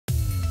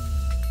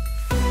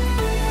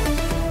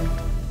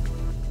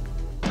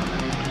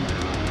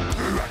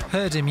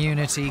Herd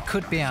immunity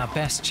could be our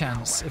best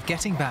chance of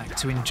getting back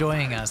to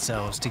enjoying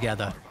ourselves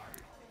together.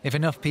 If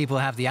enough people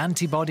have the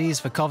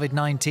antibodies for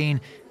COVID-19,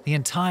 the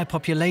entire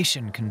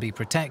population can be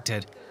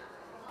protected.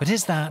 But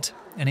is that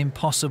an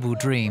impossible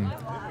dream?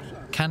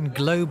 Can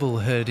global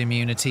herd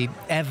immunity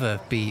ever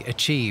be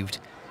achieved?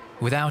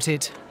 Without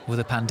it, will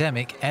the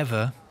pandemic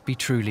ever be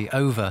truly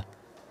over?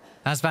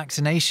 As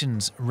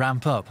vaccinations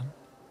ramp up,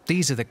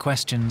 these are the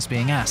questions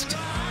being asked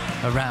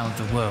around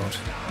the world.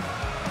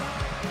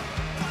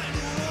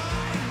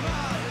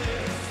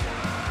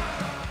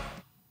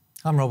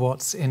 I'm Rob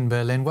Watts in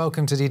Berlin.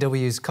 Welcome to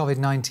DW's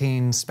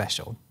COVID-19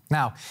 special.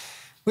 Now,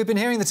 we've been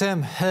hearing the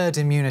term herd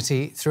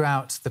immunity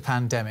throughout the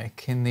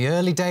pandemic. In the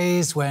early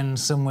days, when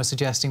some were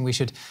suggesting we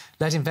should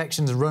let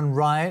infections run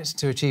riot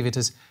to achieve it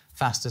as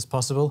fast as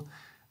possible.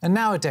 And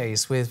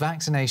nowadays, with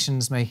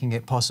vaccinations making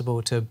it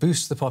possible to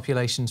boost the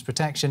population's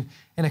protection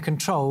in a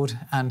controlled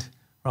and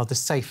rather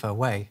safer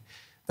way.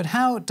 But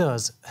how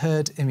does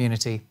herd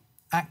immunity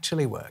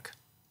actually work?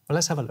 Well,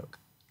 let's have a look.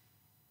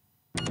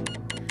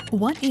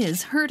 What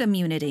is herd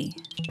immunity?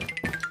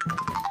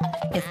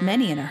 If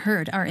many in a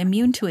herd are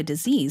immune to a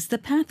disease, the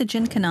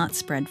pathogen cannot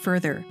spread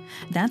further.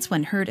 That's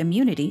when herd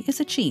immunity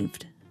is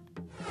achieved.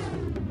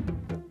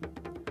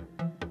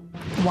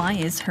 Why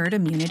is herd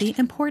immunity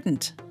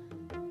important?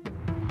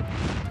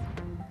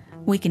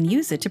 We can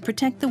use it to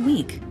protect the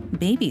weak,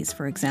 babies,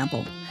 for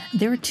example.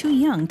 They're too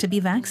young to be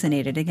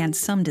vaccinated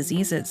against some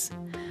diseases.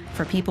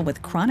 For people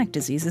with chronic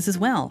diseases as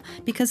well,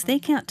 because they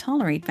can't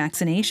tolerate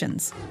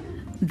vaccinations.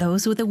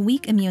 Those with a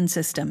weak immune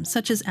system,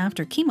 such as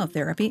after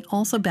chemotherapy,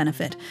 also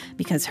benefit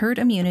because herd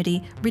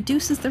immunity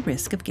reduces the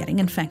risk of getting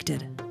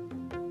infected.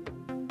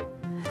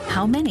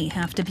 How many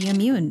have to be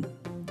immune?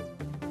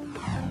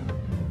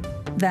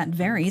 That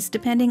varies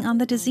depending on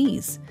the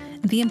disease.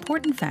 The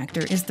important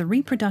factor is the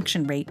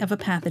reproduction rate of a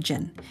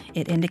pathogen.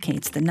 It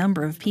indicates the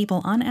number of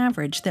people on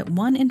average that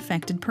one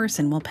infected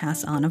person will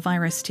pass on a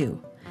virus to.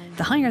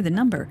 The higher the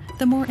number,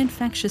 the more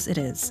infectious it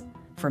is.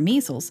 For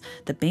measles,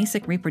 the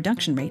basic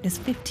reproduction rate is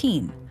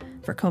 15.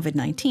 For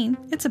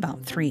COVID-19, it's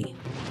about 3.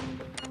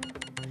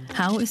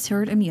 How is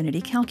herd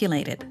immunity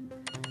calculated?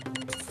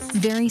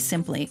 Very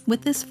simply,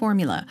 with this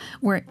formula,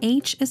 where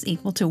H is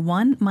equal to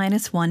 1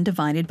 minus 1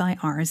 divided by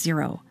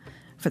R0.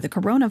 For the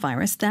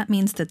coronavirus, that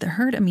means that the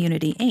herd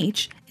immunity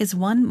H is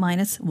 1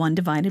 minus 1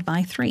 divided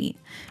by 3,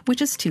 which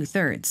is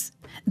 2/3.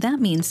 That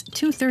means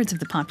 2/3 of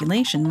the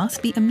population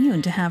must be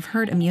immune to have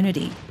herd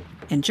immunity.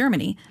 In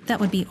Germany, that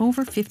would be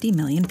over 50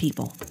 million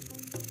people.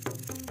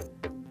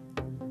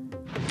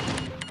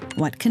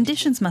 What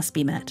conditions must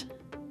be met?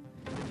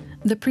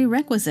 The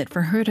prerequisite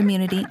for herd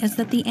immunity is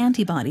that the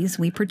antibodies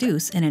we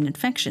produce in an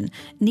infection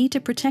need to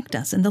protect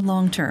us in the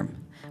long term.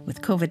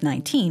 With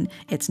COVID-19,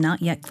 it's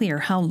not yet clear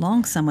how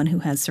long someone who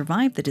has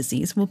survived the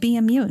disease will be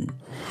immune.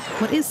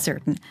 What is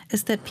certain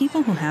is that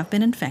people who have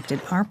been infected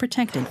are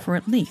protected for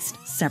at least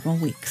several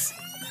weeks.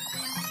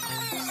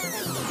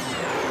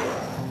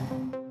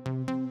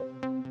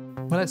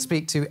 Well, let's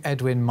speak to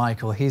Edwin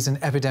Michael. He's an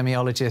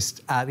epidemiologist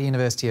at the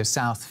University of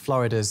South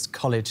Florida's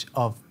College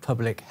of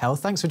Public Health.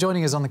 Thanks for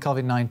joining us on the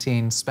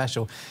COVID-19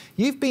 special.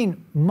 You've been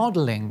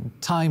modelling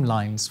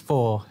timelines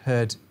for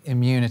herd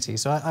immunity.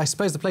 So I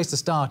suppose the place to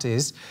start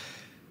is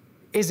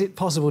it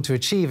possible to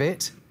achieve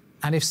it?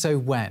 And if so,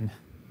 when?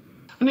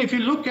 And if you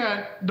look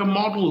at the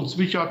models,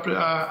 which are,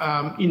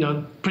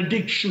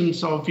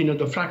 predictions of,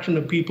 the fraction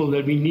of people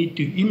that we need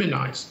to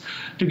immunize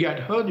to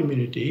get herd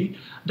immunity,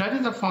 that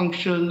is a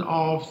function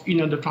of,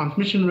 the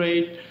transmission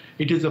rate.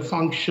 It is a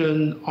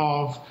function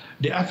of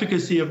the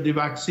efficacy of the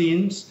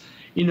vaccines.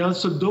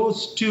 So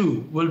those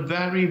two will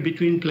vary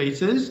between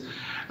places.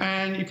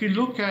 And if you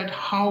look at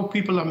how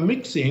people are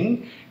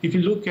mixing, if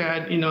you look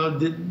at,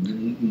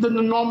 the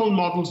normal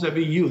models that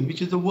we use,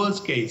 which is the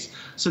worst case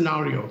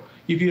scenario,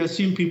 if you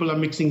assume people are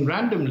mixing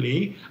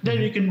randomly,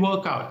 then you can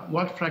work out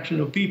what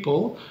fraction of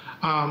people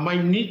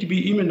might need to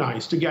be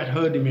immunized to get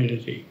herd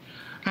immunity.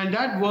 And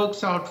that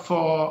works out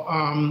for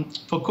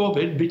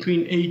COVID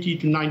between 80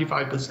 to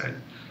 95%,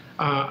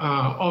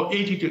 or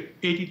 80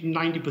 to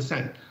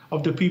 90%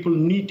 of the people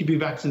need to be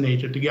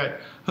vaccinated to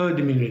get herd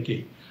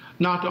immunity.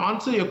 Now, to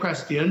answer your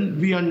question,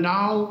 we are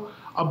now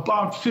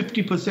about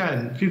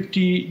 50%,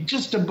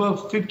 just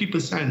above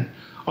 50%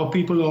 of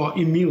people who are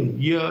immune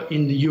here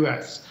in the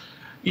US.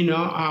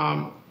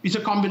 It's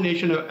a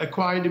combination of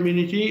acquired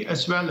immunity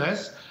as well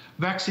as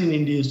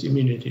vaccine-induced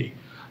immunity.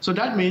 So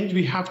that means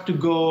we have to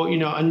go,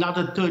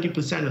 another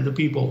 30% of the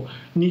people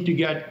need to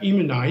get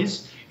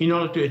immunized in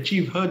order to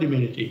achieve herd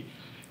immunity.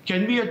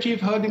 Can we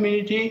achieve herd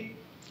immunity?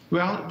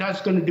 Well,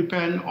 that's going to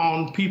depend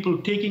on people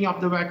taking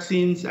up the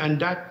vaccines, and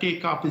that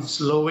take-up is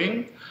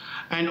slowing,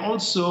 and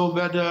also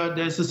whether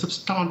there's a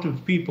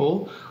substantive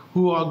people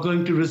who are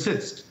going to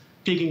resist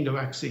taking the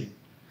vaccine.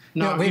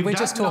 Now, we're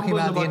just talking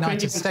about the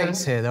United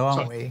States here, though,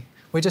 aren't we?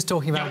 We're just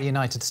talking about the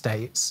United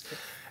States.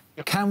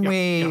 Can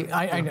we,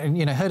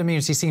 you know, herd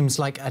immunity seems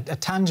like a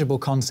tangible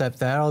concept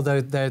there, although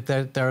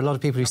there are a lot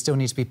of people who still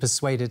need to be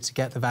persuaded to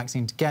get the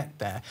vaccine to get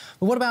there.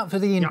 But what about for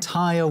the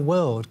entire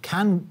world?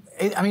 I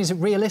mean, is it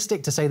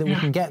realistic to say that we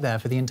can get there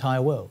for the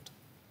entire world?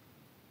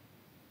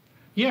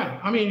 Yeah,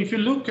 I mean, if you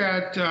look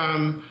at,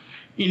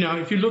 you know,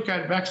 if you look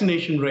at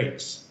vaccination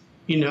rates,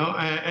 you know,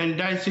 and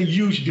that's a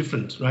huge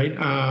difference, right,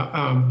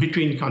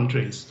 between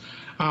countries.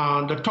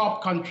 The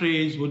top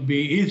countries would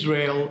be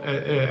Israel,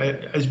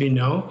 as we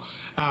know,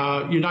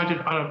 United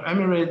Arab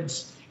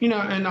Emirates, you know,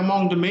 and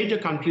among the major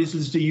countries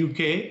is the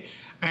UK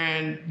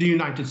and the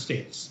United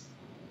States,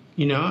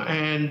 you know,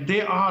 and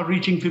they are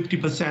reaching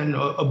 50%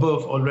 or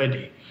above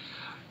already.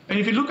 And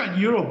if you look at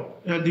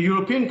Europe, the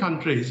European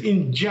countries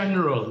in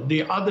general,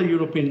 the other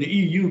European, the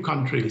EU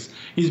countries,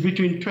 is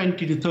between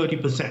 20 to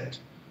 30%,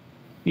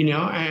 you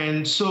know,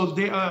 and so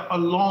they are a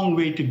long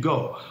way to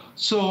go.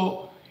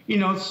 So, you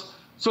know,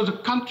 so the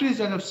countries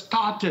that have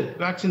started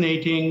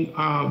vaccinating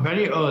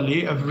very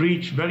early have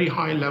reached very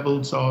high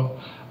levels of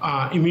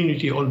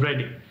immunity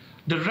already.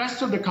 The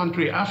rest of the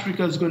country,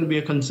 Africa, is going to be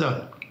a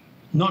concern.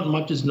 Not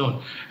much is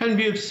known. And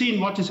we have seen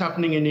what is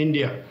happening in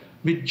India,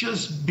 with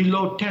just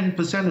below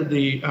 10% of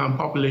the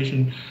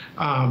population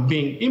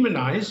being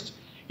immunized,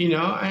 you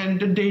know,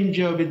 and the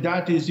danger with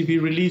that is if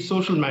you release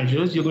social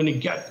measures, you're going to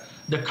get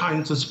the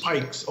kinds of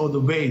spikes or the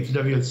waves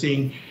that we are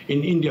seeing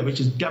in India, which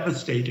is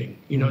devastating,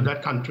 you know,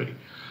 that country.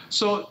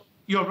 So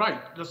you're right,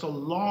 there's a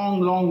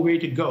long, long way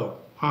to go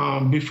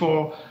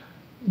before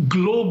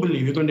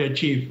globally we're going to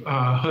achieve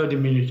herd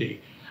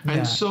immunity.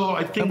 And so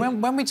I think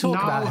when we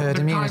talk about herd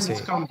immunity,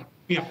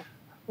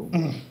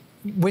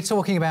 we're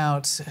talking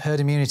about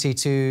herd immunity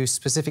to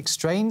specific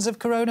strains of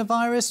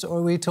coronavirus, or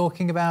are we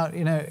talking about,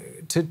 you know,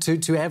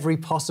 to every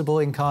possible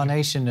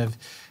incarnation of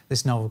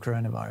this novel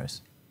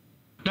coronavirus?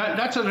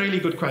 That's a really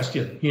good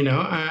question, you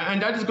know,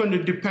 and that is going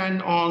to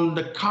depend on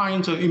the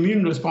kinds of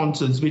immune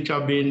responses which are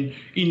being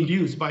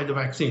induced by the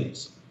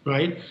vaccines,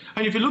 right?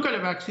 And if you look at a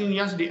vaccine,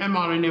 yes, the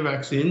mRNA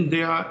vaccine,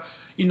 they are,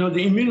 you know,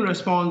 the immune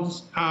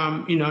response,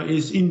 you know,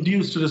 is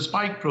induced to the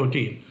spike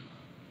protein,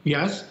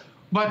 yes,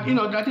 but, you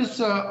know, that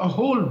is a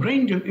whole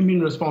range of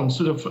immune response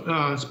to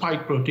the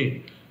spike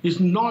protein.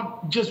 It's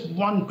not just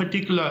one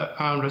particular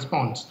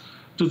response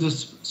to the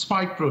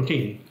spike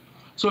protein.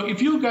 So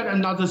if you get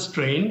another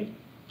strain,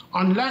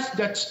 unless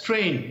that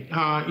strain,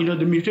 you know,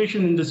 the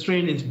mutation in the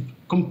strain is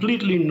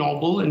completely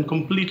novel and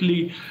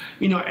completely,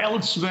 you know,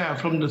 elsewhere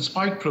from the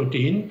spike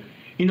protein,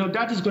 you know,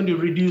 that is going to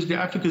reduce the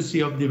efficacy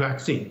of the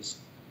vaccines.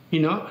 You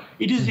know,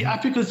 it is the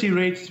efficacy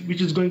rates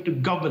which is going to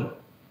govern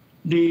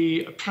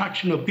the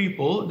fraction of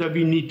people that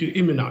we need to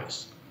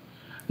immunize.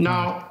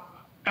 Now,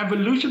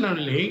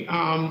 evolutionarily,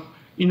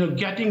 you know,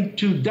 getting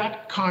to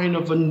that kind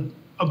of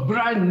a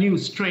brand new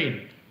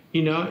strain,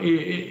 you know,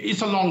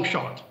 it's a long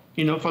shot,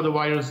 you know, for the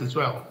virus as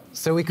well.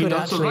 So we could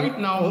actually, so right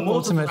now,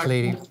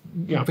 ultimately,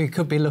 we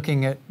could be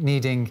looking at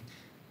needing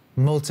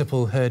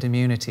multiple herd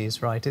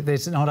immunities, right?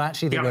 It's not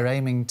actually that we're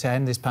aiming to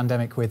end this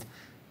pandemic with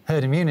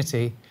herd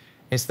immunity,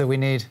 it's that we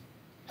need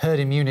herd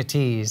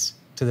immunities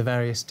to the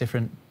various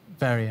different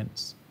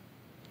variants.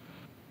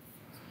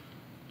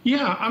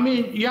 Yeah, I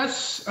mean,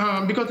 yes,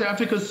 because the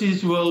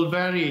efficacies will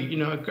vary, you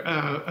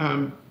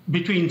know,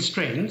 between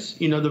strains,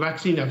 you know, the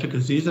vaccine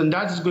efficacies, and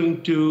that's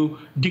going to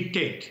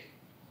dictate,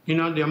 you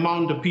know, the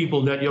amount of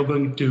people that you're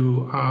going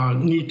to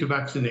need to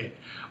vaccinate.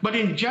 But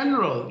in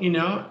general, you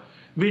know,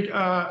 with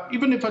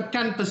even if a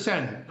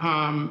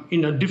 10%, you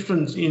know,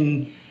 difference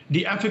in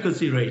the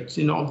efficacy rates,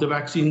 you know, of the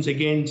vaccines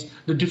against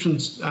the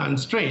different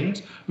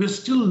strains, we're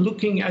still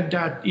looking at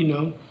that, you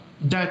know,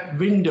 that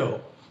window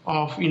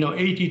of, you know,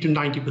 80 to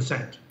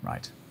 90%.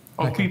 Right.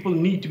 Of people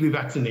need to be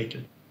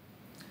vaccinated.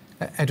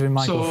 Edwin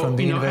Michael from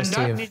the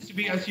University of... And that needs to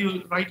be, as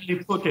you rightly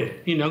put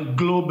it, you know,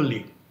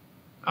 globally.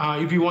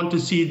 If you want to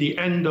see the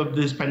end of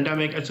this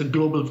pandemic as a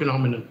global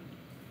phenomenon.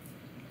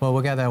 Well,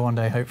 we'll get there one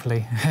day,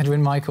 hopefully.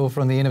 Edwin Michael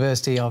from the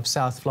University of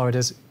South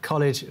Florida's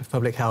College of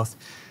Public Health.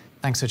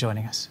 Thanks for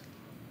joining us.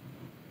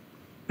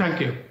 Thank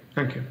you.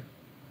 Thank you.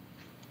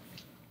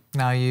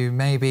 Now, you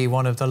may be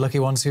one of the lucky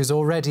ones who's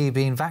already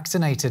been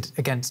vaccinated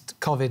against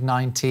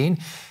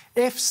COVID-19.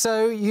 If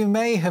so, you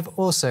may have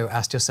also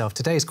asked yourself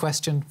today's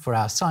question for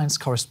our science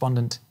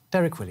correspondent,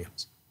 Derek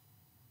Williams.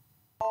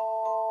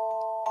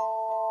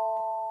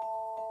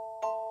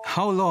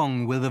 How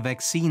long will the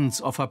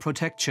vaccines offer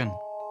protection?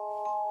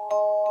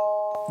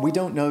 We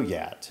don't know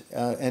yet,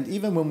 and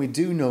even when we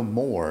do know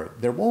more,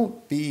 there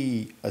won't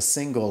be a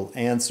single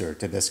answer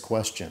to this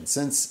question,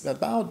 since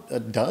about a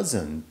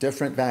dozen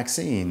different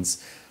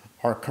vaccines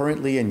are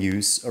currently in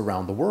use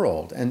around the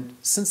world. And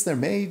since they're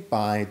made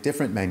by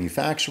different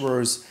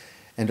manufacturers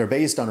and are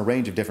based on a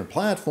range of different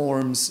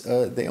platforms,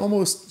 they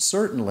almost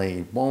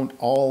certainly won't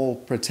all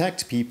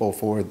protect people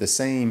for the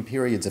same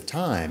periods of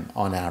time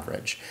on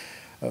average.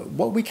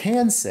 What we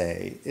can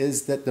say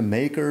is that the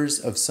makers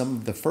of some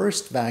of the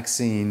first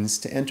vaccines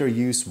to enter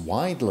use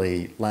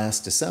widely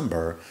last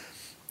December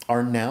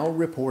are now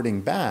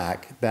reporting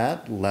back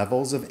that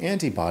levels of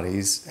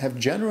antibodies have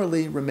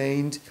generally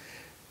remained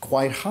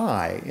quite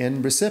high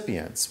in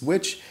recipients,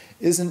 which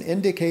is an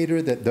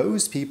indicator that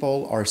those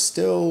people are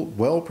still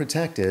well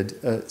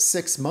protected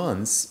 6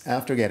 months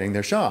after getting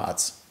their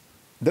shots.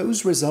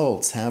 Those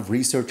results have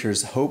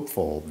researchers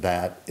hopeful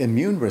that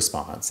immune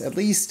response, at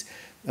least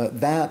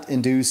that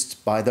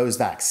induced by those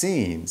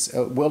vaccines,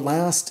 will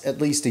last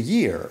at least a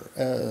year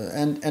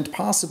and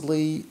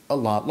possibly a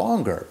lot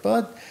longer.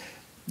 But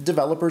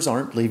developers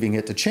aren't leaving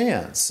it to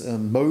chance.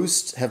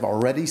 Most have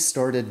already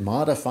started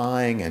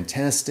modifying and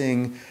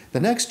testing the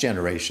next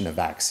generation of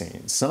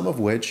vaccines, some of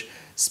which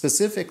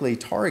specifically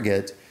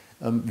target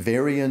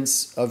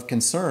variants of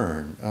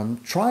concern.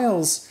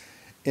 Trials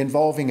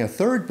involving a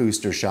third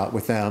booster shot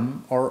with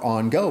them are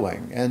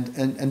ongoing.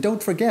 And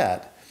don't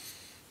forget,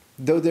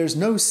 though there's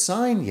no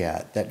sign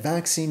yet that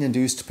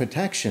vaccine-induced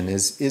protection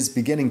is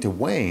beginning to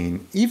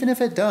wane, even if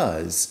it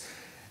does,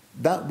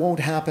 that won't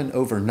happen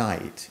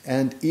overnight.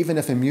 And even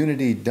if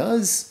immunity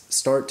does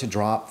start to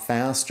drop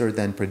faster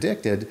than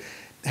predicted,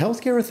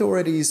 healthcare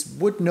authorities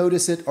would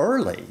notice it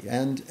early.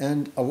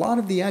 And a lot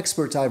of the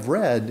experts I've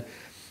read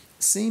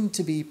seem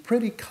to be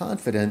pretty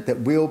confident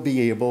that we'll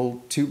be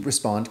able to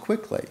respond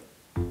quickly.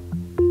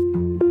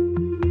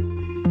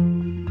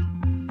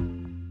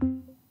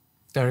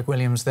 Derek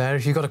Williams there.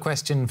 If you've got a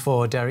question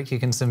for Derek, you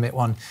can submit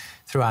one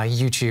through our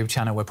YouTube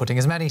channel. We're putting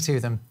as many to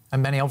them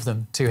and many of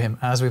them to him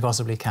as we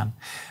possibly can.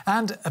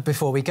 And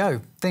before we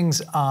go,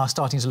 things are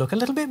starting to look a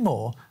little bit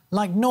more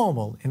like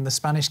normal in the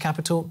Spanish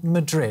capital,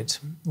 Madrid,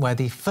 where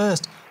the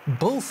first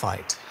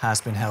bullfight has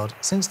been held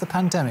since the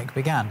pandemic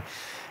began.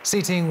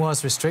 Seating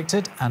was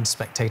restricted and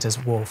spectators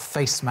wore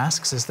face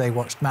masks as they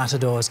watched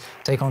matadors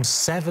take on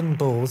 7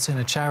 bulls in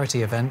a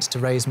charity event to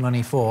raise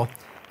money for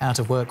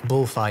out-of-work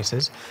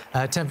bullfighters.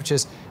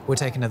 Temperatures were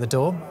taken at the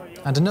door,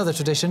 and another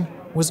tradition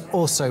was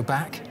also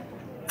back.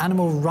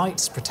 Animal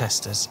rights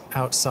protesters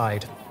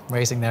outside,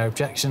 raising their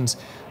objections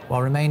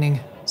while remaining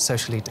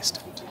socially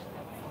distant.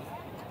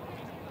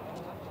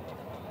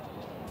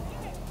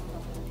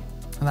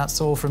 And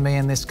that's all from me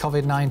in this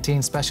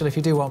COVID-19 special. If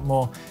you do want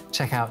more,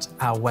 check out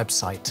our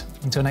website.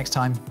 Until next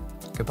time,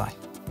 goodbye.